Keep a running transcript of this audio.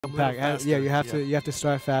Faster, yeah, you have to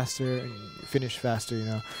start faster and finish faster, you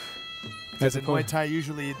know. Because in Muay Thai,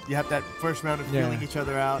 usually you have that first round of feeling each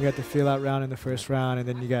other out. You got the feel out round in the first round, and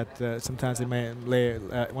then you got sometimes they might lay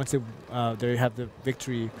once they have the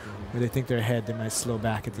victory, where they think they're ahead, they might slow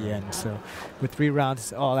back at the end. So with 3 rounds,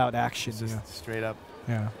 it's all out action. It's just straight up.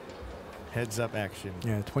 Yeah. Heads up action.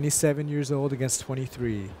 Yeah, 27 years old against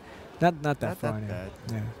 23. Not that far. Not bad.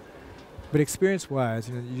 Yeah. But experience-wise,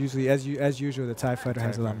 you know, usually as usual, the Thai fighter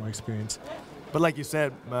has a lot more experience. But like you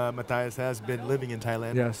said, Mathias has been living in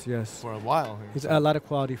Thailand. Yes. For a while. He's a lot of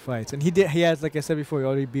quality fights, and he has, like I said before, he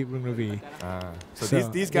already beat Rungrawee. So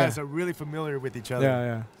these guys are really familiar with each other.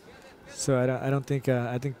 Yeah. So I don't think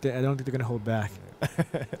they're gonna hold back.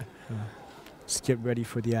 Just get ready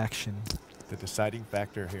for the action. The deciding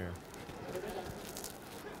factor here.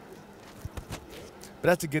 But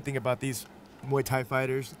that's a good thing about these Muay Thai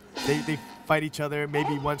fighters. They fight each other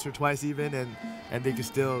maybe once or twice even, and they can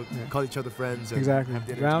still call each other friends. And exactly. have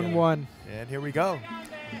dinner Round together. 1. And here we go.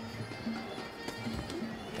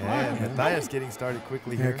 And Mathias getting started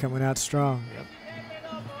quickly here. Coming out strong.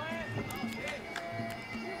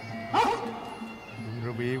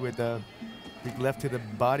 Rungrawee with a big left to the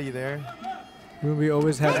body there. Rungrawee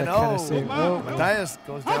always has that kind of same. Mathias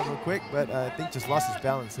goes down real quick, but I think just lost his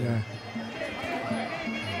balance there.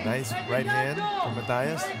 Nice right hand from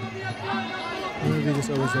Mathias. Rungrawee just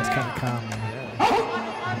always looks kind of calm.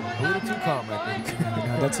 A little too calm, I think.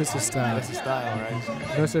 No, that's just his style. That's his style,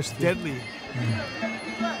 right? No such thing. Deadly.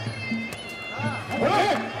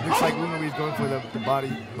 Looks like Rungrawee's going for the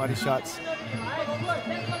body shots.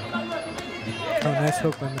 Oh, nice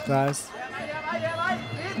hook by Mathias.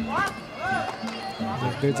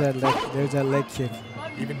 There's that leg kick.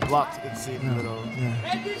 Even blocked, it seemed a little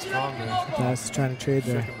stronger. Mathias is trying to trade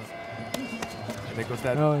there. And there goes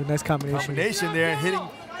that nice combination. Combination there,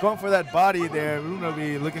 going for that body there.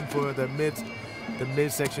 Rungrawee looking for the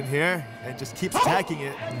midsection here, and just keeps attacking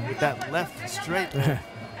it with that left straight.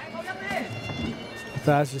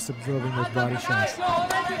 Mathias just absorbing those body shots.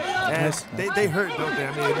 And they hurt, don't they?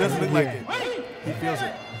 I mean, it doesn't look like it. He feels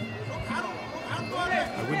it.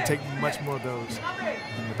 I wouldn't take much more of those.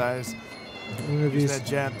 Mathias Rungrawee's that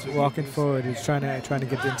jab walking forward. He's trying to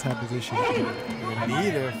get the inside position. A knee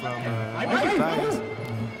there from Mathias.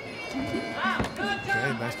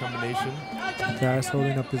 Okay, nice combination. Mathias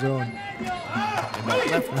holding up his own. And that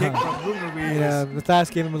left kick from Rungrawee. Yeah, Mathias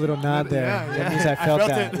gave him a little nod there. That means I felt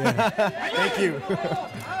that. Yeah. Thank you.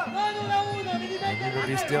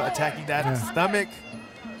 Rungrawee still attacking that stomach.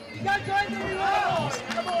 He's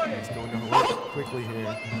going to work quickly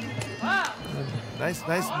here. Nice.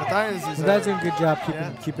 Mathias is doing a good job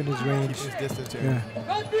keeping his range. Keeping his distance here.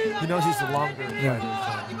 He knows he's a longer fighter, so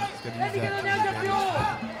he's going to use that to his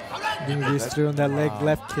advantage. He's throwing that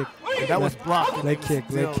left kick. And that was blocked. Leg kick.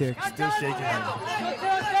 Still shaking him.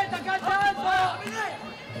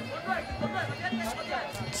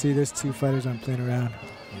 See, there's 2 fighters I'm playing around.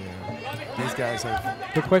 Yeah. These guys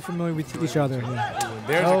they're quite familiar with each other. Yeah.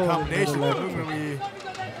 There's a combination. Rungrawee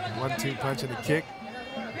 1-2 punch and a kick.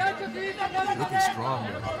 Looking strong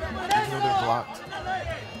there, even though they're blocked.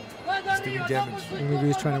 It's doing damage. Maybe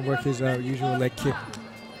he's trying to work his usual leg kick.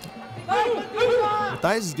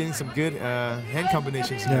 Mathias is getting some good hand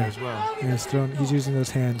combinations here as well. Yeah, he's using those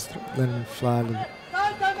hands, letting them fly.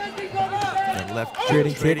 And left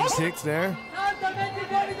trading kicks there.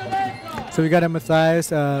 So we got a Mathias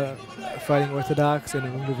fighting orthodox and a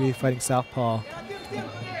Rungrawee fighting southpaw.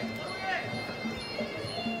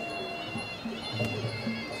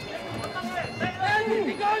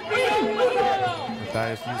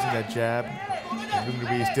 Mathias using that jab.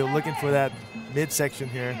 Rungrawee is still looking for that midsection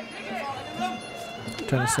here.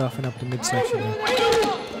 Trying to soften up the midsection.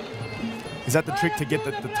 Is that the trick to get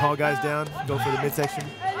the tall guys down? Go for the midsection?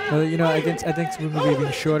 Well, you know, I think Rungrawee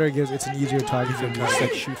being shorter it's an easier target for him to just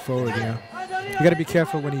like shoot forward. You know, you got to be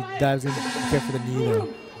careful when he dives in. Be careful for the knee though.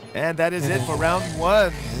 And that is it for round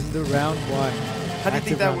 1. In the round 1. How do you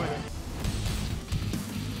think that would?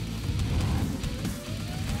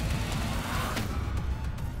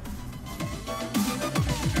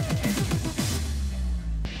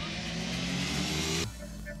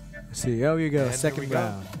 See, here you go, second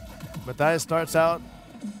round. Mathias starts out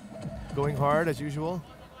going hard as usual.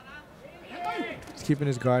 He's keeping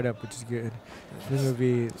his guard up, which is good.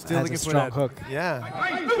 Rungrawee still has looking a strong for that hook. Yeah,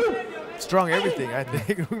 strong everything. I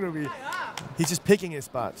think Rungrawee, he's just picking his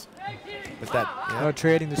spots. But that,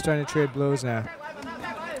 trading. They're starting to trade blows now.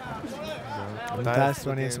 Mathias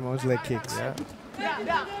throwing in some of those leg kicks. Yeah.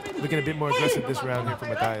 Looking a bit more aggressive this round here for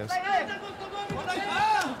Mathias.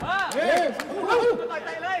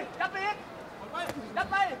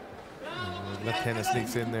 Left hand that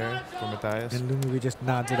sneaks in there for Mathias. And Rungrawee just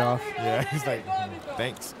nods it off. Yeah, he's like,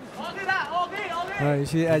 thanks.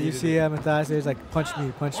 You see Mathias there's like, punch me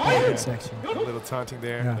in the midsection. A little taunting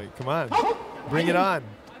there. Yeah. Like, come on, bring it on.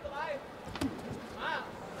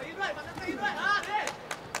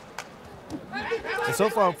 And so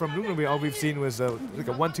far from Rungrawee, all we've seen was like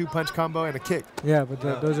a 1-2 punch combo and a kick. Yeah, but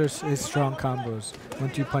those are his strong combos.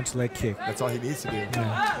 1-2 punch leg kick. That's all he needs to do.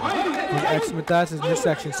 Yeah. Mathias'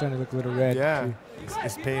 midsection starting to look a little red. Yeah,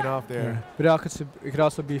 it's paying off there. Yeah. But it could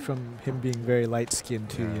also be from him being very light-skinned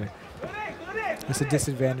too. Yeah. It's a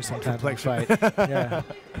disadvantage sometimes in the fight. Yeah,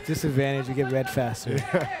 disadvantage, you get red faster.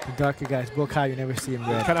 The darker guys, Bokai, you never see him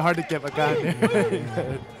red. Kind of hard to get a guy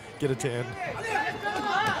get a tan.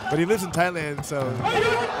 But he lives in Thailand, so.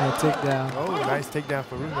 Takedown. Oh, nice takedown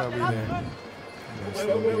for Rungrawee there.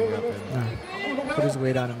 Put his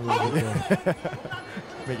weight on him a little bit there.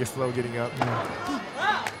 Make it slow getting up.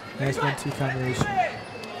 Nice 1-2 combination.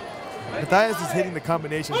 Matthias is hitting the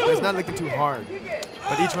combinations, but it's not looking too hard.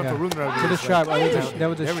 But each one for Rungrawee. That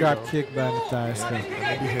was a sharp kick by Mathias.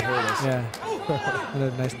 Maybe he hurt us. Yeah.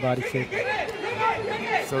 Another nice body kick.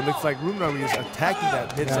 So it looks like Rungrawee is attacking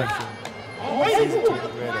that midsection.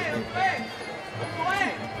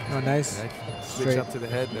 Oh, nice. Switch up to the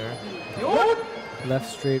head there. Left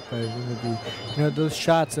straight by Rungrawee. You know, those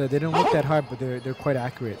shots, they don't look that hard, but they're quite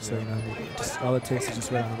accurate. So, you know, all it takes is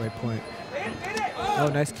just right on the right point. Oh,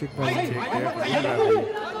 nice kick by Rungrawee.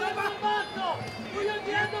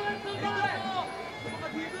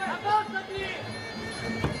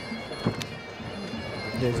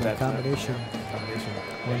 There's a combination.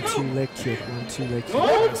 1-2 leg kick, 1-2 leg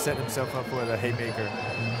kick. Set himself up for the haymaker.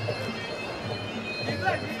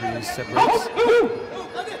 Separates.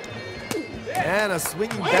 And a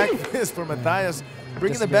swinging back fist for Mathias.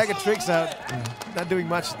 Bringing the bag of tricks out. Not doing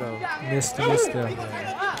much though. Missed though.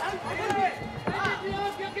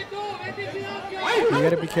 You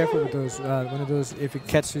gotta be careful with those. One of those, if it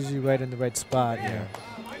catches you right in the right spot,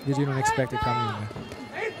 because you don't expect it coming.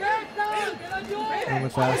 One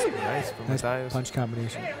with fast. Nice from Nice Mathias. punch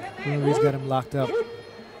combination. Rungrawee's got him locked up.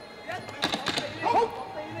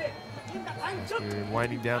 We're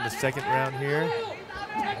winding down the second round here.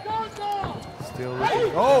 Still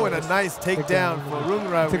looking. Oh, and a nice takedown for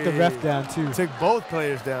Rungrawee. Took the ref down too. Took both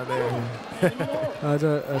players down there.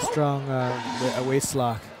 A strong waist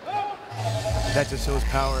lock. That just shows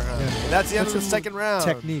power, huh? Yeah. That's the end of the second round.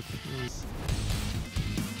 Technique.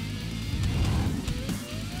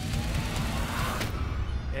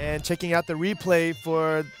 And checking out the replay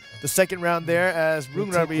for the second round there as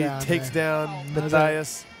Rungrawee takes down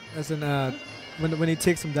Mathias. When he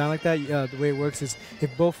takes him down like that, the way it works is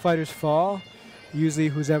if both fighters fall, usually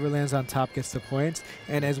whoever lands on top gets the points.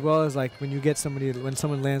 And as well as like when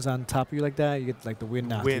someone lands on top of you like that, you get like the wind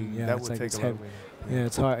knocked. Yeah, that would take a lot of wind. Yeah,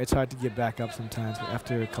 it's hard to get back up sometimes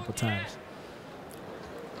after a couple times.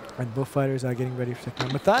 And both fighters are getting ready for second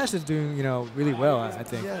round. Mathias is doing, really well, I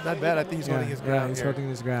think. Yeah, not bad. I think he's holding his ground. Yeah, he's holding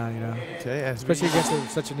his ground, Okay, especially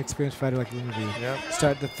against such an experienced fighter like Rungrawee. Yeah.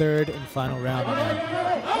 Start the third and final round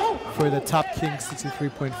for the Top King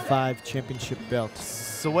 63.5 championship belt.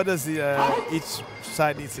 So what does each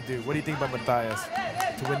side needs to do? What do you think about Mathias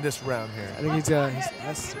to win this round here? I think he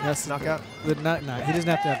has to knockout. He doesn't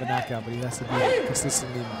have to have a knockout, but he has to be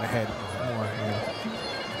consistently ahead more.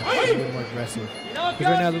 A bit more aggressive. Because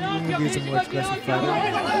right now, Rungrawee is a more aggressive fighter.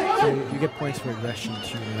 So you get points for aggression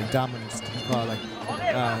too, like dominance. You call it like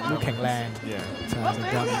Liu Kang Lang. Yeah. Sounds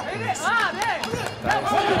like dominant points.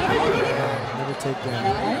 Another takedown.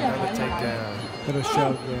 Another takedown. Little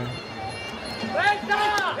shove there.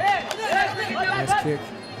 Nice kick.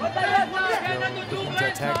 Looking to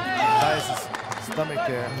attack Mathias' stomach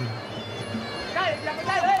there.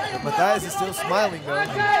 But Mathias is still smiling though.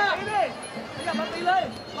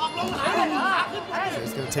 So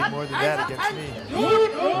it's going to take more than that against me.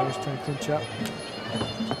 He's trying to clinch up.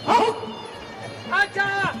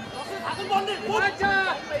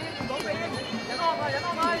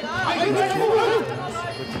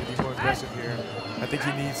 Looking to be more aggressive here. I think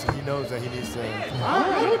he knows that he needs to.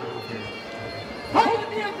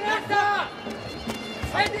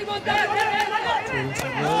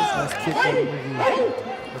 Nice kick by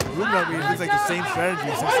Rungrawee looks like the same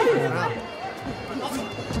strategy since the first round.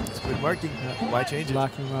 It's good marking. Why change it?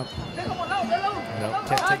 Locking him up. No,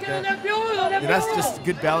 can't take that. And that's just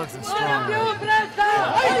good balance and strong.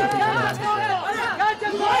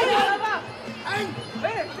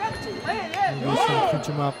 He's trying to pinch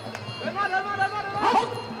him up.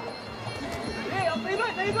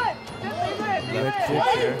 Leg kick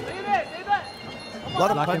there. A lot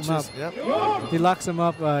of lock punches. him up. Yep. He locks him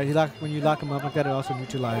up. When you lock him up like that, it also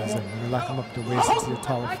neutralizes him. When you lock him up the waist, it's a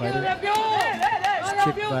taller fighter. Just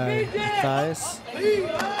kicked by Mathias.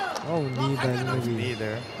 Oh, knee by Rungrawee. Knee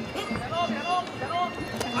there.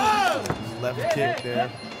 Left kick there.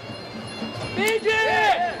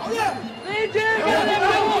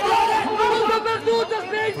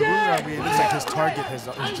 Rungrawee, it looks like his target has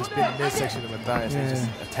just been midsection of Mathias. He's just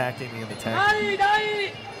attacking and attacking.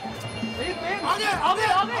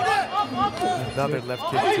 Another left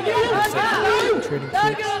kick to the midsection. Trading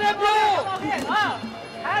kicks.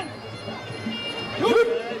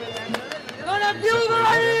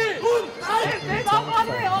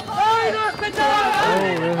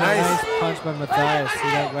 Oh, really nice punch by Mathias. See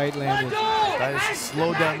that right landed. Mathias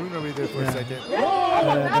slowed down Rungrawee there for a second.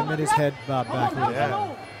 That made his head bob back.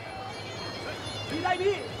 Yeah.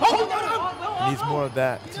 Needs more of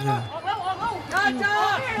that. Yeah.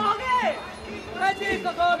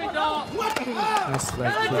 Nice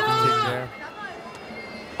left kick. There.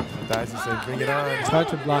 Mathias said, bring it on. It's hard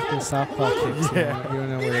to block those southpaw kicks. Yeah. You don't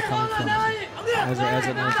know where they're coming from as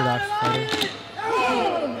an orthodox fighter.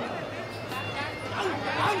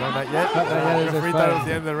 No, not yet. Referee thought it was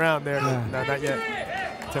the end of the round there. Yeah. No, not yet.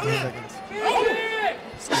 10 more seconds.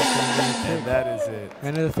 And that is it.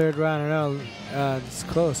 End of the third round. I don't know. It's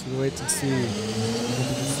close. We'll wait and see.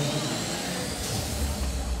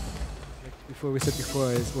 Before we said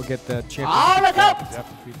before is we'll get the championship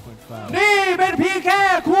after 3.5. นี่เป็นเพียงแค่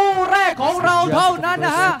คู่แรกของเราเท่านั้นน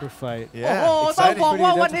ะฮะ Yeah, โอ้โหต้องบอกว่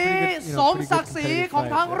าวันนี้สมศักดิ์ศรีของ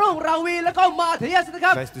ทั้งรุ่งราวีและก็มาเทียสนะค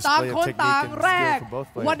รับต่างคนต่างแรก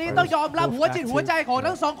วันนี้ต้องยอมรับหัวจิตหัวใจของ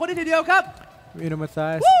ทั้งสองคนทีเดียวครับ You know,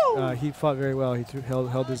 Mathias, he fought very well. He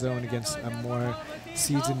held his own against a more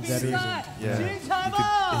seasoned veteran.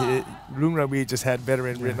 Yeah. Rungrawee just had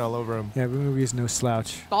veteran written all over him. Yeah, Rungrawee is no slouch.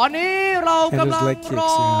 ตอนนี้เรากำลังร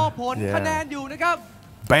อผลคะแนนอยู่นะครับ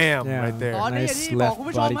Bam! Right there. ตอนนี้ที่บอกคุณ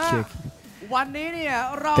ผู้ชมว่าวันนี้เนี่ย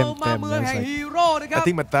เรามาเมืองแห่งฮีโร่นะครับ I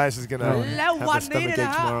think Mathias is gonna แล้ววั have น the นี้ stomach เนี่ย ache น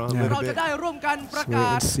ะฮะ tomorrow a little เราจะ bit. ได้ร่วมกันประ Wait กา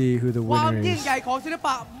ศ and see who the ความ winner ยิ่ง is. ใหญ่ของศิลป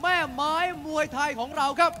ะแม่ไม้มวยไทยของเรา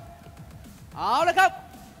ครับเอาละครับ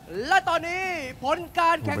และตอนนี้ผลก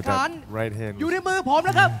ารแข่งขัน Right hand. อยู่ในมือผม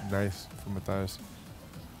นะครับ Nice from Mathias.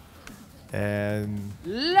 And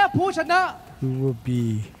และผู้ชนะ Who will be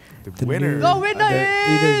the winner? The winner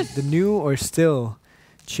either is the new or still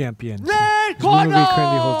champion. Red corner. Rungrawee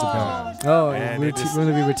currently holds the belt. Oh, And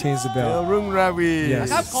Rungrawee retains the belt. Rungrawee. Yes.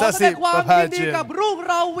 ครับขอแสดงความยินดีกับ SasiprapaGym. รุ่ง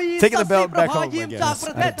ราวี Taking the belt back home, ยิม I guess. จากป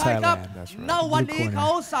ระเทศไทยครับ That's right. ณวันนี้เขา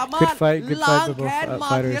สามารถ Good fight by ล้าง both แค้นมา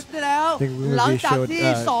fighters. เทียสได้แล้ว I think หลัง Rungrawee จากที่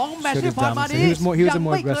 2 แมตช์ที่ผ่านมานี้ he was a ยัง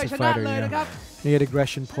more ไม่เคย aggressive ชนะ fighter. เลยนะครับ He had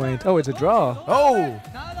aggression point. Oh, it's a draw. Oh!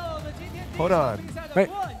 Hold on. Right?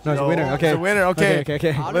 No, it's a winner. Okay. It's a winner. Okay.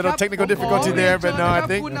 Okay. A little technical difficulty there, but no, I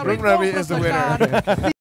think Rungrawee is the winner.